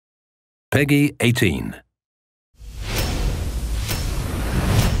PEGI 18.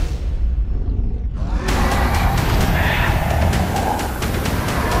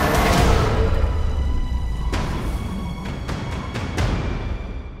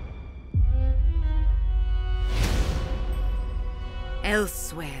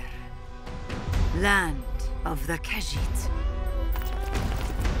 Elsweyr, land of the Khajiit.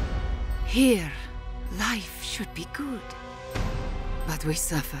 Here, life should be good. But we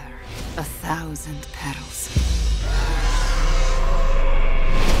suffer 1,000 perils.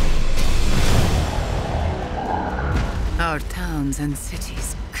 Our towns and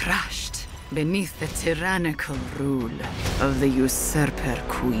cities crashed beneath the tyrannical rule of the usurper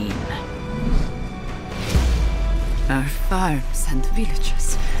queen. Our farms and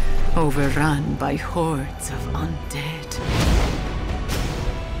villages overrun by hordes of undead.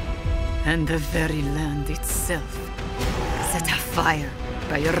 And the very land itself set afire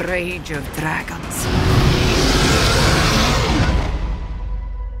by a rage of dragons.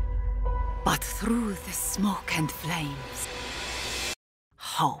 But through the smoke and flames,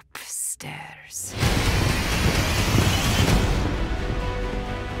 hope stirs.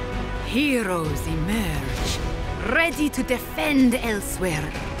 Heroes emerge, ready to defend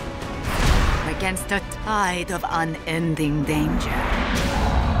Elsweyr against a tide of unending danger.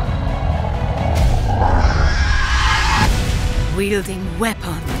 Wielding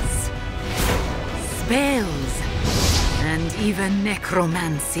weapons, spells, and even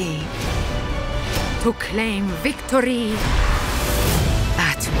necromancy to claim victory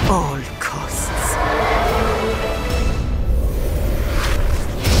at all costs.